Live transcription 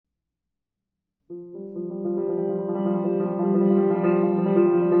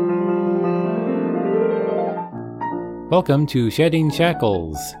Welcome to Shedding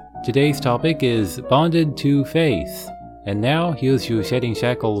Shackles. Today's topic is Bonded to Faith. And now, here's your Shedding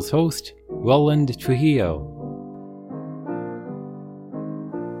Shackles host, Roland Trujillo.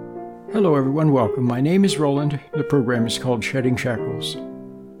 Hello everyone, welcome. My name is Roland. The program is called Shedding Shackles.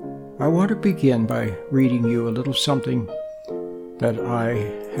 I want to begin by reading you a little something that I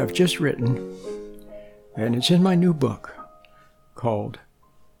have just written, and it's in my new book called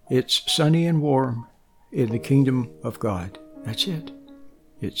It's Sunny and Warm in the Kingdom of God. That's it.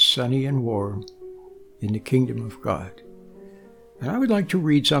 It's sunny and warm in the Kingdom of God. And I would like to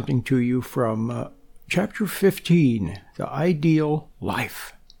read something to you from chapter 15, The Ideal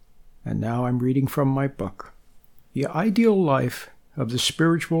Life. And now I'm reading from my book. The ideal life of the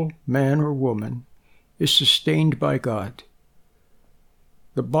spiritual man or woman is sustained by God.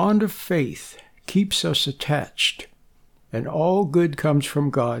 The bond of faith keeps us attached, and all good comes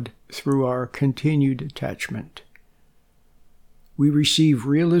from God through our continued attachment. We receive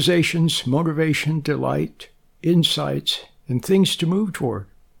realizations, motivation, delight, insights, and things to move toward.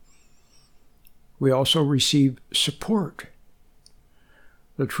 We also receive support.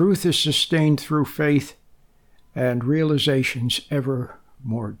 The truth is sustained through faith and realizations ever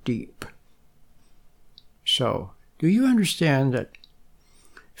more deep. So, do you understand that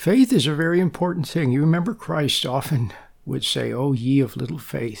faith is a very important thing? You remember Christ often would say, "O ye of little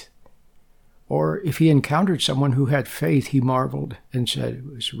faith." Or if he encountered someone who had faith, he marveled and said it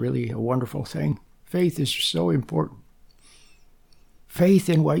was really a wonderful thing. Faith is so important. Faith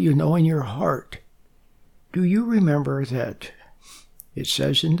in what you know in your heart. Do you remember that it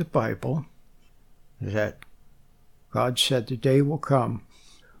says in the Bible that God said the day will come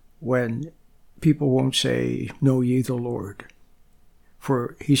when people won't say, "Know ye the Lord"?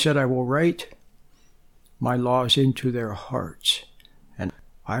 For he said, "I will write my laws into their hearts, and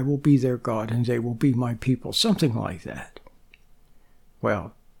I will be their God, and they will be my people," something like that.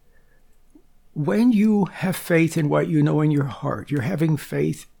 Well, when you have faith in what you know in your heart, you're having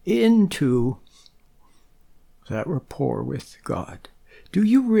faith into that rapport with God. Do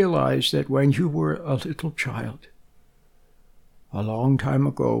you realize that when you were a little child, a long time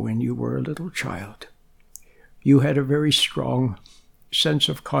ago when you were a little child, you had a very strong sense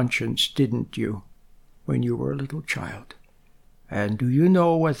of conscience, didn't you, when you were a little child? And do you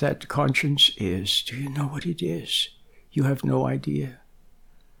know what that conscience is? Do you know what it is? You have no idea.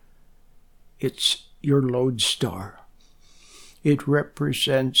 It's your lodestar. It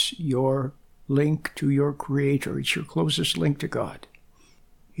represents your link to your Creator. It's your closest link to God.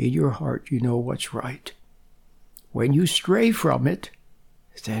 In your heart, you know what's right. When you stray from it,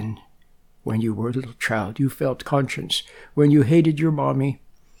 then when you were a little child, you felt conscience. When you hated your mommy,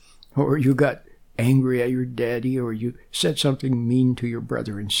 or you got angry at your daddy, or you said something mean to your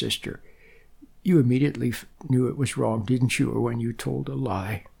brother and sister, you immediately knew it was wrong, didn't you? Or when you told a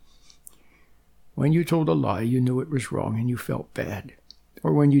lie. When you told a lie, you knew it was wrong and you felt bad.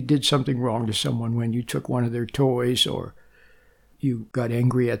 Or when you did something wrong to someone, when you took one of their toys, or you got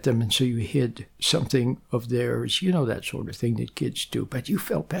angry at them and so you hid something of theirs, you know, that sort of thing that kids do, but you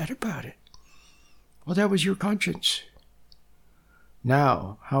felt bad about it. Well, that was your conscience.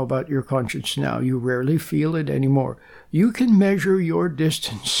 Now, how about your conscience now? You rarely feel it anymore. You can measure your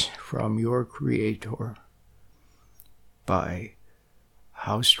distance from your Creator by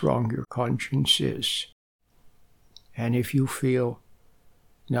how strong your conscience is. And if you feel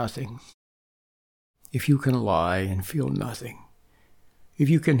nothing, if you can lie and feel nothing, if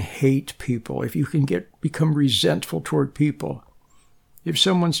you can hate people, if you can become resentful toward people, if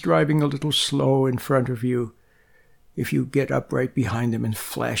someone's driving a little slow in front of you, if you get up right behind them and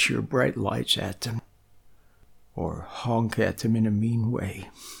flash your bright lights at them, or honk at them in a mean way,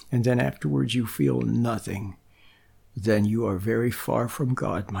 and then afterwards you feel nothing, then you are very far from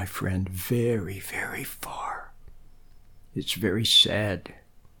God, my friend, very, very far. It's very sad,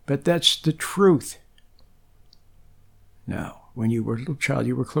 but that's the truth. Now, when you were a little child,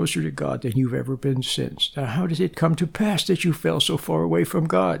 you were closer to God than you've ever been since. Now, how did it come to pass that you fell so far away from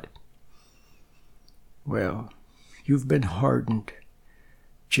God? Well, you've been hardened,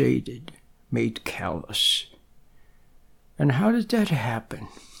 jaded, made callous. And how did that happen?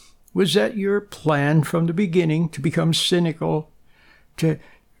 Was that your plan from the beginning, to become cynical, to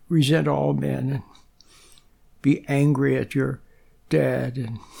resent all men, and be angry at your dad,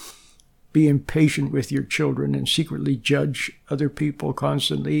 and be impatient with your children, and secretly judge other people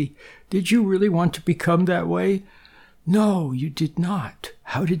constantly? Did you really want to become that way? No, you did not.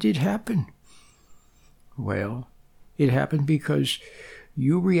 How did it happen? Well, it happened because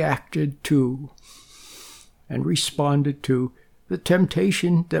you reacted to and responded to the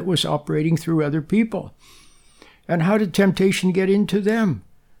temptation that was operating through other people. And how did temptation get into them?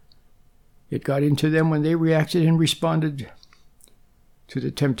 It got into them when they reacted and responded to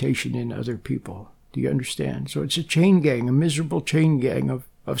the temptation in other people. Do you understand? So it's a chain gang, a miserable chain gang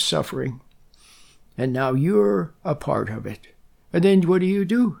of suffering. And now you're a part of it. And then what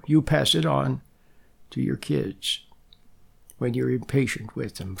do? You pass it on to your kids when you're impatient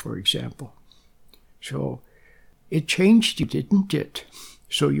with them, for example. So it changed you, didn't it?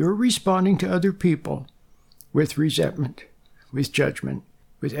 So you're responding to other people with resentment, with judgment,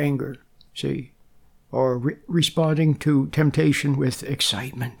 with anger, see? Or responding to temptation with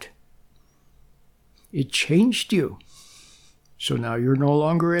excitement. It changed you. So now you're no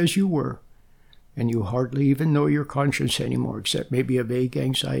longer as you were. And you hardly even know your conscience anymore, except maybe a vague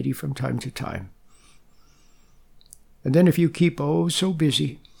anxiety from time to time. And then if you keep so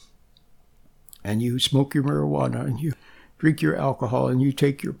busy, and you smoke your marijuana, and you drink your alcohol, and you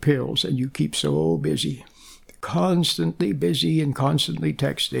take your pills, and you keep so busy, constantly busy and constantly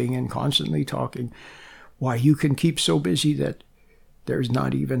texting and constantly talking, why, you can keep so busy that there's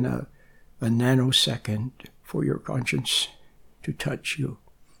not even a nanosecond for your conscience to touch you.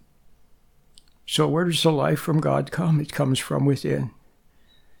 So where does the life from God come? It comes from within.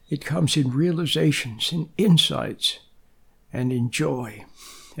 It comes in realizations, in insights, and in joy,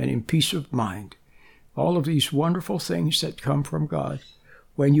 and in peace of mind. All of these wonderful things that come from God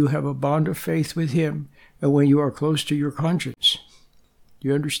when you have a bond of faith with Him and when you are close to your conscience. Do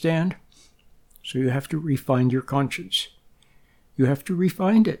you understand? So you have to refine your conscience. You have to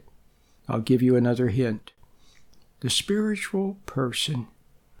refine it. I'll give you another hint. The spiritual person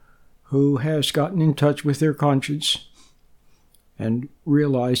who has gotten in touch with their conscience and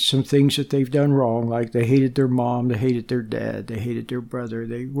realized some things that they've done wrong, like they hated their mom, they hated their dad, they hated their brother,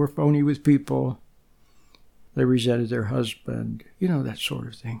 they were phony with people, they resented their husband, that sort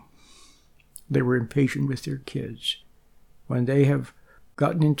of thing. They were impatient with their kids. When they have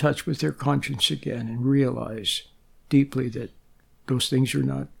gotten in touch with their conscience again and realized deeply that those things are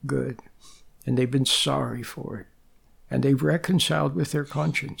not good, and they've been sorry for it, and they've reconciled with their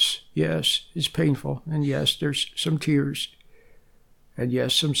conscience. Yes, it's painful, and yes, there's some tears, and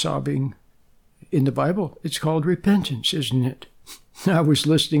yes, some sobbing. In the Bible, it's called repentance, isn't it? I was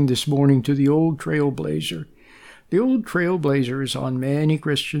listening this morning to the old Trailblazer. The old Trailblazer is on many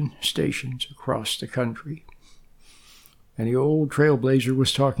Christian stations across the country. And the old Trailblazer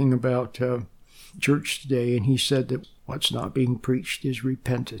was talking about church today, and he said that what's not being preached is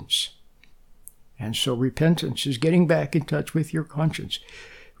repentance. And so repentance is getting back in touch with your conscience.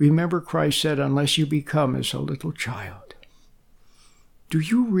 Remember, Christ said, unless you become as a little child. Do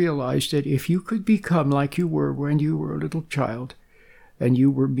you realize that if you could become like you were when you were a little child, and you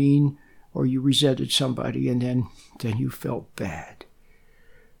were mean or you resented somebody, and then you felt bad,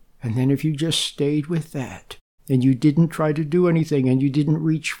 and then if you just stayed with that, and you didn't try to do anything, and you didn't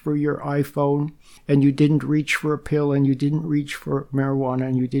reach for your iPhone, and you didn't reach for a pill, and you didn't reach for marijuana,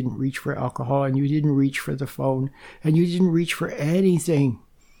 and you didn't reach for alcohol, and you didn't reach for the phone, and you didn't reach for anything.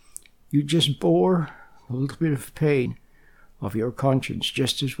 You just bore a little bit of pain of your conscience,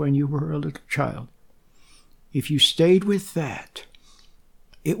 just as when you were a little child. If you stayed with that,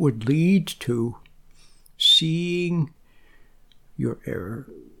 it would lead to seeing your error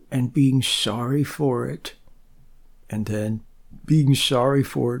and being sorry for it, and then being sorry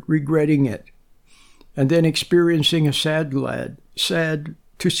for it, regretting it, and then experiencing a sad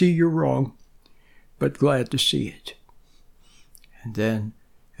to see you're wrong, but glad to see it. And then,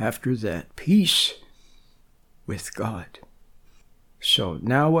 after that, peace with God. So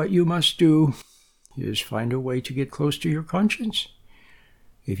now what you must do is find a way to get close to your conscience.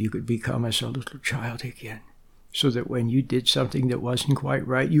 If you could become as a little child again, so that when you did something that wasn't quite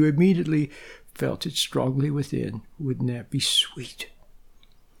right, you immediately felt it strongly within. Wouldn't that be sweet?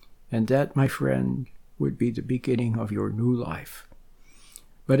 And that, my friend, would be the beginning of your new life.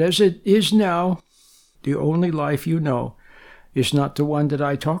 But as it is now, the only life you know is not the one that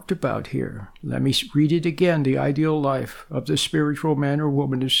I talked about here. Let me read it again. The ideal life of the spiritual man or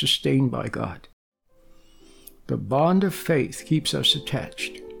woman is sustained by God. The bond of faith keeps us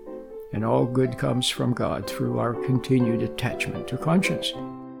attached, and all good comes from God through our continued attachment to conscience.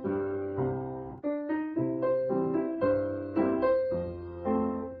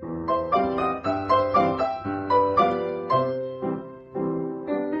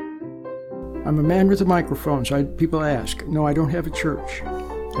 I'm a man with a microphone, so people ask. No, I don't have a church.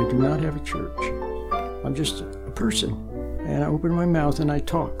 I do not have a church. I'm just a person, and I open my mouth and I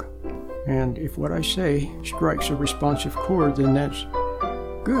talk. And if what I say strikes a responsive chord, then that's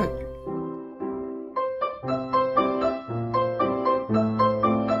good.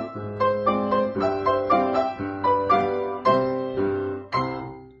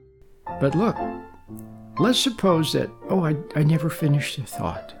 But look, let's suppose that, I never finished the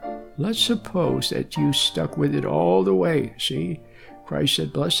thought. Let's suppose that you stuck with it all the way. See, Christ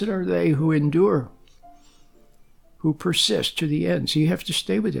said, blessed are they who endure, who persist to the end. So you have to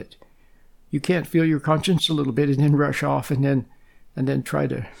stay with it. You can't feel your conscience a little bit and then rush off and then try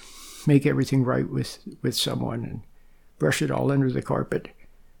to make everything right with someone and brush it all under the carpet.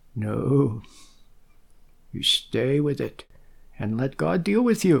 No. You stay with it and let God deal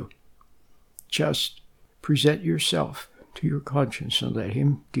with you. Just present yourself to your conscience and let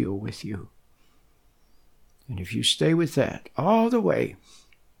him deal with you. And if you stay with that all the way,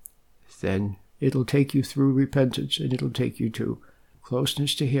 then it'll take you through repentance and it'll take you to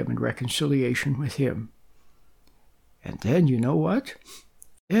closeness to him and reconciliation with him. And then, you know what?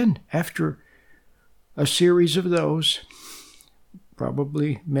 Then, after a series of those,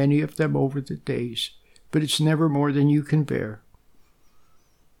 probably many of them over the days, but it's never more than you can bear,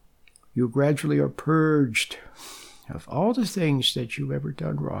 you gradually are purged of all the things that you've ever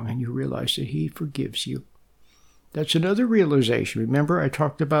done wrong, and you realize that he forgives you. That's another realization. Remember, I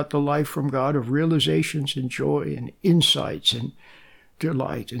talked about the life from God of realizations and joy and insights and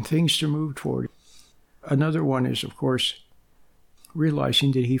delight and things to move toward. Another one is, of course,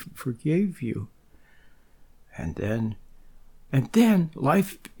 realizing that he forgave you. And then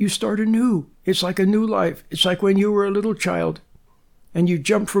life, you start anew. It's like a new life. It's like when you were a little child and you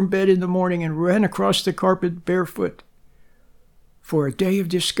jumped from bed in the morning and ran across the carpet barefoot for a day of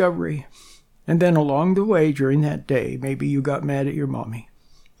discovery. And then along the way during that day, maybe you got mad at your mommy.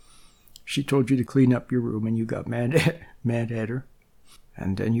 She told you to clean up your room and you got mad at her.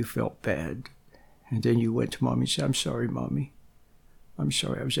 And then you felt bad. And then you went to mommy and said, I'm sorry, mommy. I'm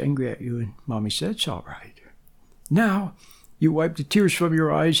sorry, I was angry at you. And mommy said, it's all right. Now you wipe the tears from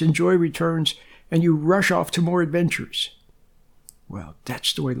your eyes and joy returns and you rush off to more adventures. Well,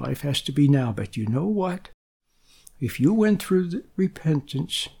 that's the way life has to be now. But you know what? If you went through the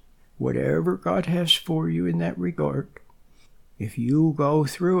repentance, whatever God has for you in that regard, if you go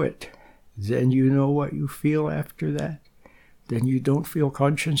through it, then you know what you feel after that. Then you don't feel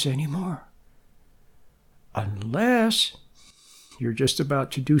conscience anymore. Unless you're just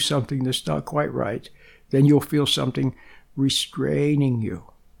about to do something that's not quite right, then you'll feel something restraining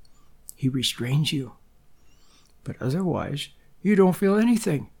you. He restrains you. But otherwise, you don't feel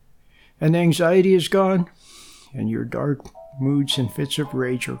anything. And anxiety is gone, and your dark moods and fits of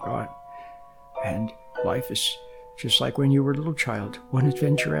rage are gone. And life is just like when you were a little child, one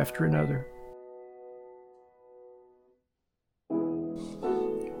adventure after another.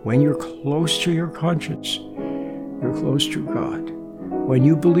 When you're close to your conscience, you're close to God. When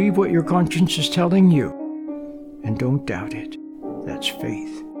you believe what your conscience is telling you, and don't doubt it, that's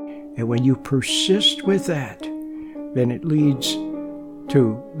faith. And when you persist with that, then it leads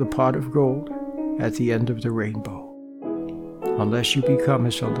to the pot of gold at the end of the rainbow. Unless you become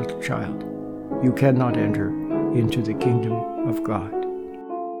as a little child, you cannot enter into the kingdom of God.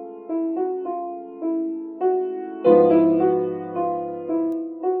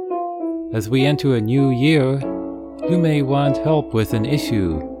 As we enter a new year, you may want help with an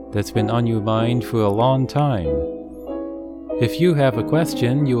issue that's been on your mind for a long time. If you have a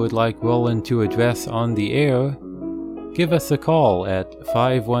question you would like Roland to address on the air, give us a call at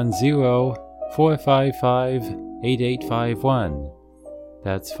 510-455-8851.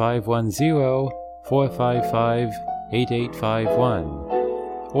 That's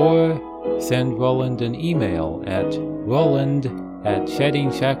 510-455-8851. Or send Roland an email at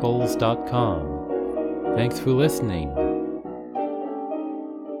roland@sheddingshackles.com. Thanks for listening.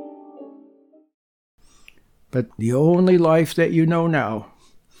 But the only life that you know now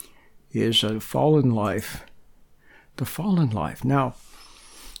is a fallen life. The fallen life. Now,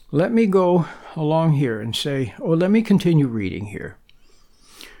 let me go along here and say, let me continue reading here.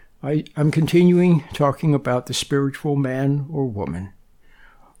 I'm continuing talking about the spiritual man or woman.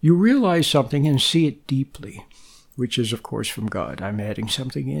 You realize something and see it deeply, which is, of course, from God. I'm adding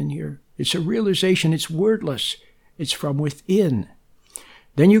something in here. It's a realization. It's wordless. It's from within.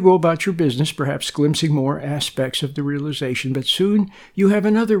 Then you go about your business, perhaps glimpsing more aspects of the realization, but soon you have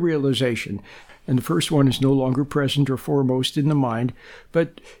another realization. And the first one is no longer present or foremost in the mind,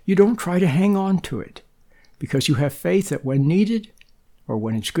 but you don't try to hang on to it, because you have faith that when needed, or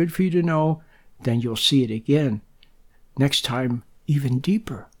when it's good for you to know, then you'll see it again. Next time, even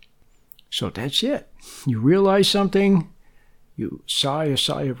deeper. So that's it. You realize something, you sigh a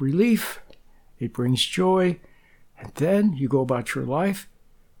sigh of relief, it brings joy, and then you go about your life,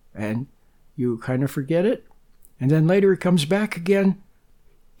 and you kind of forget it, and then later it comes back again,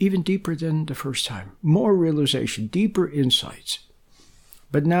 even deeper than the first time. More realization, deeper insights.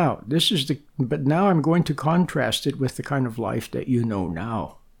 But now I'm going to contrast it with the kind of life that you know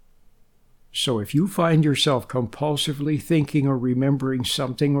now. So if you find yourself compulsively thinking or remembering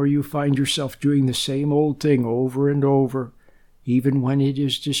something, or you find yourself doing the same old thing over and over, even when it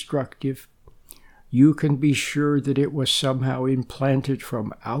is destructive, you can be sure that it was somehow implanted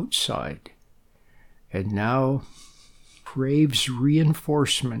from outside and now craves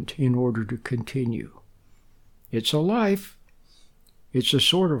reinforcement in order to continue. It's a life. It's a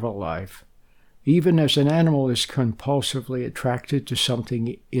sort of a life. Even as an animal is compulsively attracted to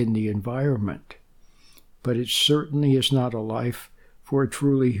something in the environment. But it certainly is not a life for a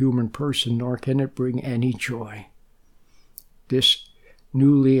truly human person, nor can it bring any joy. This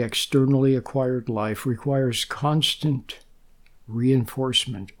newly externally acquired life requires constant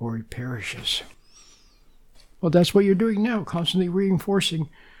reinforcement or it perishes. Well, that's what you're doing now, constantly reinforcing,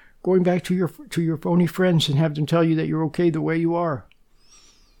 going back to your phony friends and have them tell you that you're okay the way you are.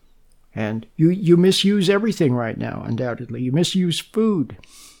 And you misuse everything right now, undoubtedly. You misuse food.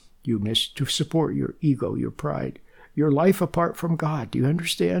 You miss to support your ego, your pride, your life apart from God. Do you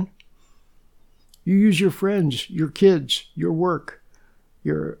understand? You use your friends, your kids, your work,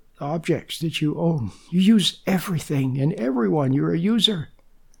 your objects that you own. You use everything and everyone. You're a user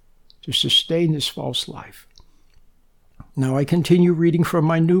to sustain this false life. Now I continue reading from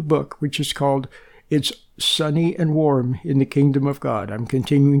my new book, which is called It's Sunny and Warm in the Kingdom of God. I'm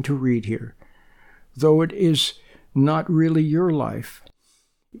continuing to read here. Though it is not really your life,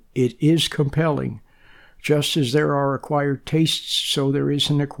 it is compelling. Just as there are acquired tastes, so there is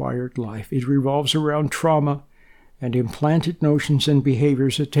an acquired life. It revolves around trauma and implanted notions and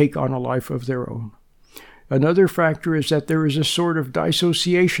behaviors that take on a life of their own. Another factor is that there is a sort of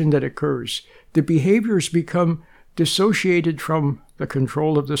dissociation that occurs. The behaviors become dissociated from the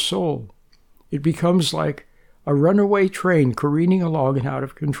control of the soul. It becomes like a runaway train careening along and out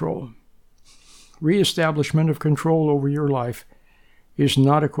of control. Reestablishment of control over your life is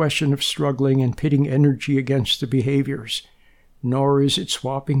not a question of struggling and pitting energy against the behaviors, nor is it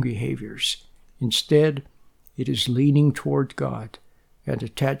swapping behaviors. Instead, it is leaning toward God and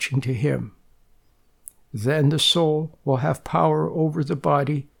attaching to Him. Then the soul will have power over the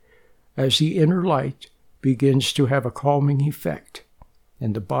body as the inner light begins to have a calming effect,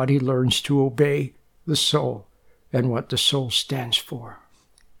 and the body learns to obey the soul and what the soul stands for.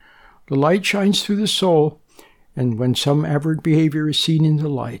 The light shines through the soul, and when some aberrant behavior is seen in the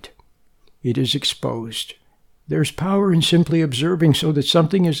light, it is exposed. There's power in simply observing so that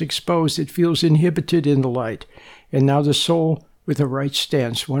something is exposed. It feels inhibited in the light, and now the soul, with a right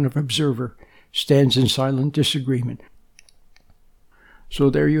stance, one of observer, stands in silent disagreement. So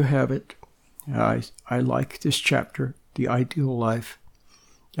there you have it. I like this chapter, The Ideal Life,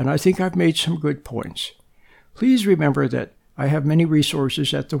 and I think I've made some good points. Please remember that I have many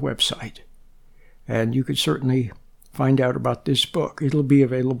resources at the website, and you could certainly find out about this book. It'll be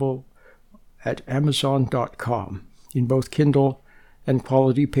available at Amazon.com in both Kindle and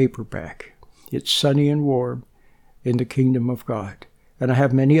quality paperback. It's Sunny and Warm in the Kingdom of God. And I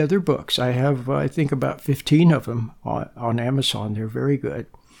have many other books. I have, I think, about 15 of them on Amazon. They're very good.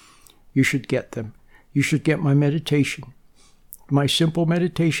 You should get them. You should get my meditation, my simple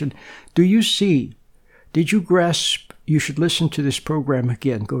meditation. Do you see? Did you grasp? You should listen to this program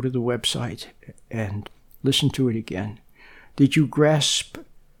again. Go to the website and listen to it again. Did you grasp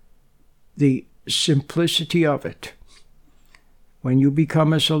the simplicity of it? When you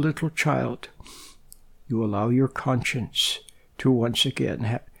become as a little child, you allow your conscience to once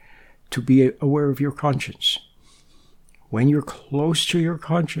again to be aware of your conscience. When you're close to your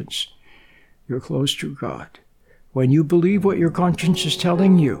conscience, you're close to God. When you believe what your conscience is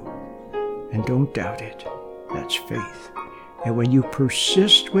telling you and don't doubt it, that's faith. And when you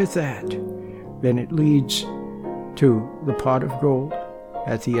persist with that, then it leads to the pot of gold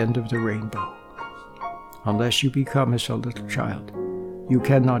at the end of the rainbow. Unless you become as a little child, you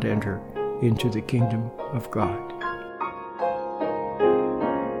cannot enter into the kingdom of God.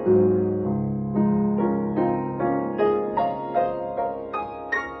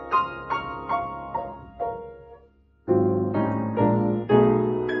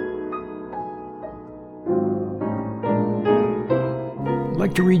 I'd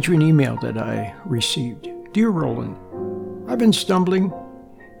like to read you an email that I received. Dear Roland, I've been stumbling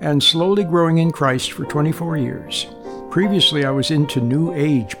and slowly growing in Christ for 24 years. Previously, I was into New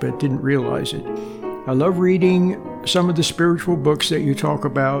Age, but didn't realize it. I love reading some of the spiritual books that you talk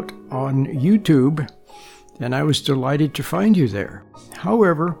about on YouTube, and I was delighted to find you there.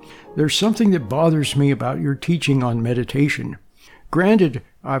 However, there's something that bothers me about your teaching on meditation. Granted,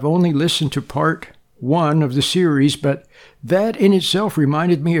 I've only listened to part one of the series, but that in itself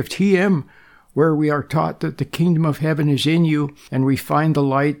reminded me of TM, where we are taught that the kingdom of heaven is in you, and we find the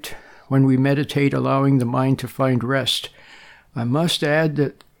light when we meditate, allowing the mind to find rest. I must add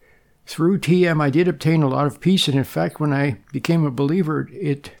that through TM, I did obtain a lot of peace, and in fact, when I became a believer,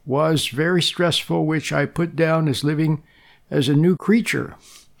 it was very stressful, which I put down as living as a new creature.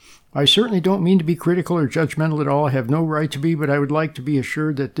 I certainly don't mean to be critical or judgmental at all. I have no right to be, but I would like to be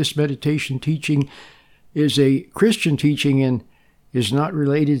assured that this meditation teaching is a Christian teaching and is not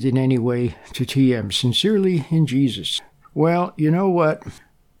related in any way to TM. Sincerely, in Jesus. Well, you know what?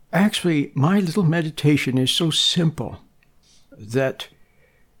 Actually, my little meditation is so simple that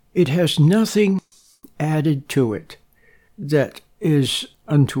it has nothing added to it that is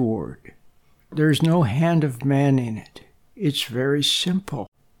untoward. There's no hand of man in it. It's very simple.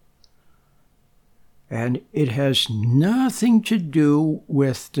 And it has nothing to do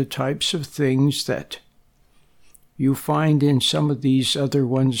with the types of things that you find in some of these other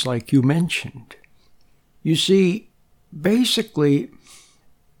ones like you mentioned. You see, basically,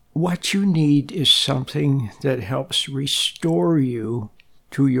 what you need is something that helps restore you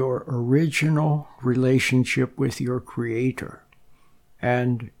to your original relationship with your Creator.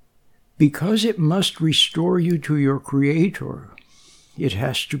 And because it must restore you to your Creator, it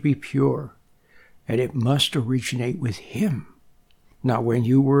has to be pure, and it must originate with Him. Now, when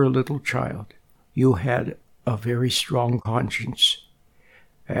you were a little child, you had a very strong conscience,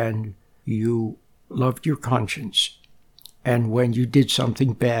 and you loved your conscience. And when you did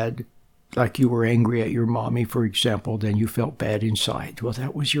something bad, like you were angry at your mommy, for example, then you felt bad inside. Well,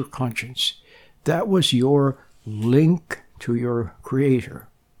 that was your conscience. That was your link to your Creator.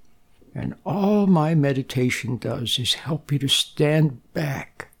 And all my meditation does is help you to stand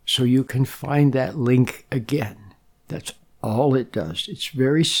back so you can find that link again. That's all it does. It's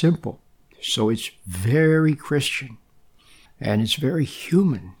very simple. So it's very Christian. And it's very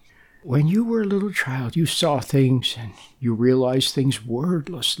human. When you were a little child, you saw things and you realized things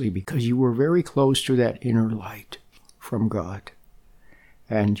wordlessly because you were very close to that inner light from God.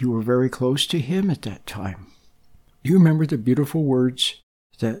 And you were very close to Him at that time. Do you remember the beautiful words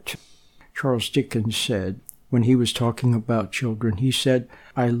that Charles Dickens said when he was talking about children? He said,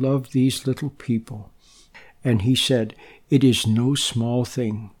 "I love these little people." And he said, "It is no small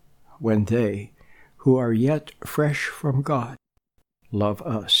thing when they, who are yet fresh from God, love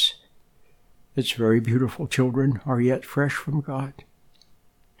us." It's very beautiful. Children are yet fresh from God.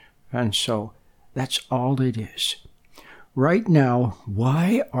 And so that's all it is. Right now,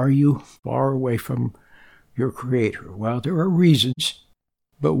 why are you far away from your Creator? Well, there are reasons,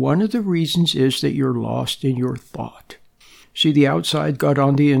 but one of the reasons is that you're lost in your thought. See, the outside got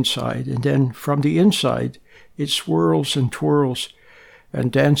on the inside, and then from the inside, it swirls and twirls and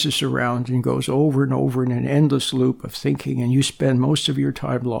dances around and goes over and over in an endless loop of thinking, and you spend most of your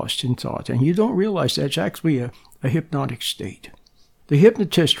time lost in thought. And you don't realize that's actually a hypnotic state. The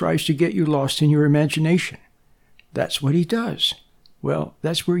hypnotist tries to get you lost in your imagination. That's what he does. Well,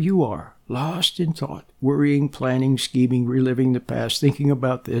 that's where you are, lost in thought, worrying, planning, scheming, reliving the past, thinking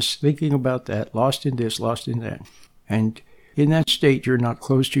about this, thinking about that, lost in this, lost in that. And in that state, you're not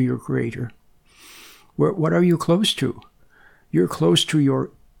close to your Creator. What are you close to? You're close to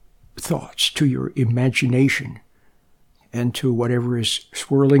your thoughts, to your imagination, and to whatever is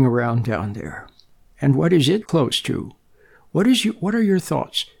swirling around down there. And what is it close to? What are your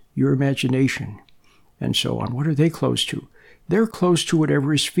thoughts, your imagination, and so on? What are they close to? They're close to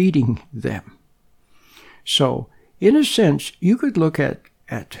whatever is feeding them. So, in a sense, you could look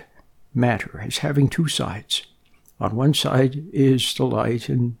at matter as having two sides. On one side is the light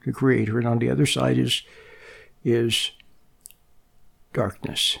and the Creator, and on the other side is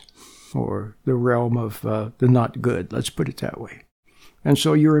darkness, or the realm of the not good, let's put it that way. And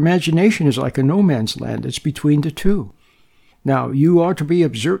so your imagination is like a no man's land. It's between the two. Now, you ought to be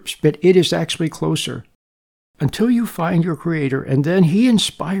observed, but it is actually closer until you find your Creator, and then He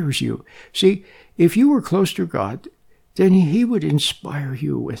inspires you. See, if you were close to God, then He would inspire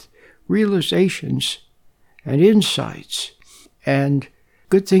you with realizations and insights and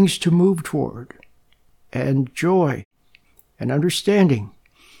good things to move toward, and joy and understanding.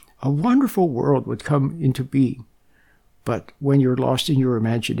 A wonderful world would come into being. But when you're lost in your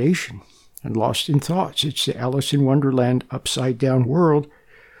imagination and lost in thoughts, it's the Alice in Wonderland upside-down world.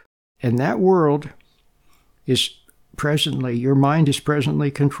 And that world is presently, your mind is presently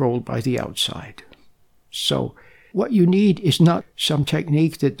controlled by the outside. So what you need is not some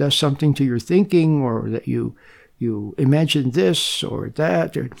technique that does something to your thinking, or that you imagine this or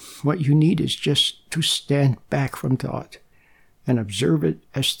that. Or what you need is just to stand back from thought and observe it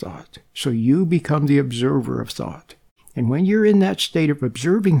as thought. So you become the observer of thought. And when you're in that state of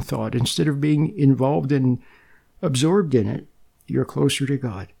observing thought, instead of being involved and absorbed in it, you're closer to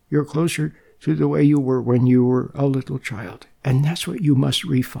God. You're closer to the way you were when you were a little child. And that's what you must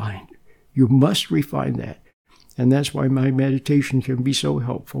refine. You must refine that. And that's why my meditation can be so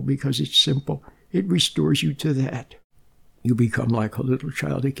helpful, because it's simple. It restores you to that. You become like a little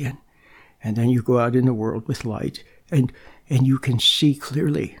child again. And then you go out in the world with light, and you can see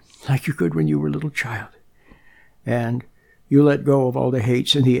clearly, like you could when you were a little child. And you let go of all the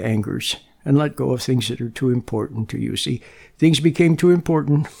hates and the angers, and let go of things that are too important to you. See, things became too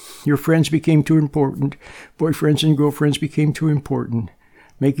important. Your friends became too important. Boyfriends and girlfriends became too important.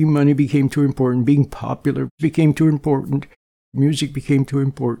 Making money became too important. Being popular became too important. Music became too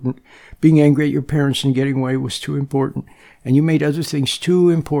important. Being angry at your parents and getting away was too important. And you made other things too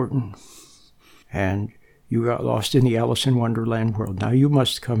important. And you got lost in the Alice in Wonderland world. Now you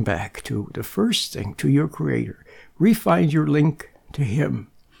must come back to the first thing, to your Creator. Refine your link to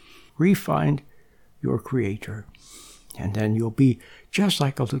Him. Refine your Creator. And then you'll be just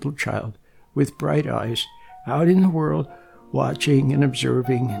like a little child with bright eyes out in the world, watching and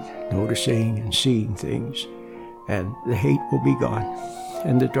observing and noticing and seeing things. And the hate will be gone,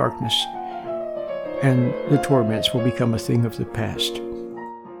 and the darkness and the torments will become a thing of the past.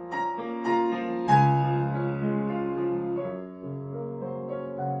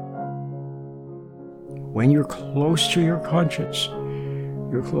 When you're close to your conscience,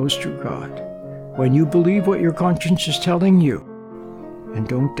 you're close to God. When you believe what your conscience is telling you and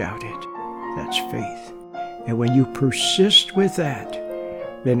don't doubt it, that's faith. And when you persist with that,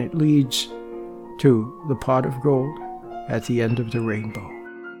 then it leads to the pot of gold at the end of the rainbow.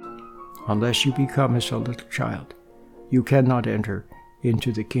 Unless you become as a little child, you cannot enter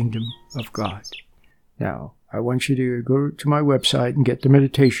into the kingdom of God. Now, I want you to go to my website and get the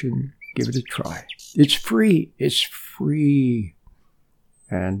meditation. Give it a try. It's free. It's free.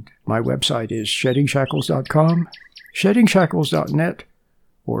 And my website is sheddingshackles.com, sheddingshackles.net,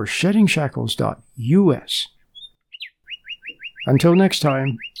 or sheddingshackles.us. Until next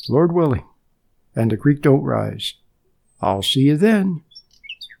time, Lord willing, and the creek don't rise. I'll see you then.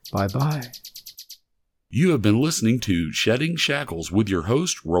 Bye-bye. You have been listening to Shedding Shackles with your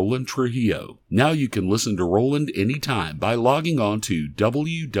host, Roland Trujillo. Now you can listen to Roland anytime by logging on to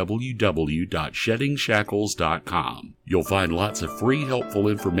www.sheddingshackles.com. You'll find lots of free, helpful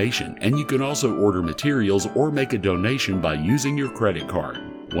information, and you can also order materials or make a donation by using your credit card.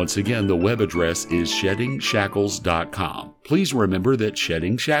 Once again, the web address is sheddingshackles.com. Please remember that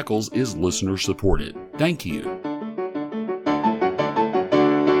Shedding Shackles is listener supported. Thank you.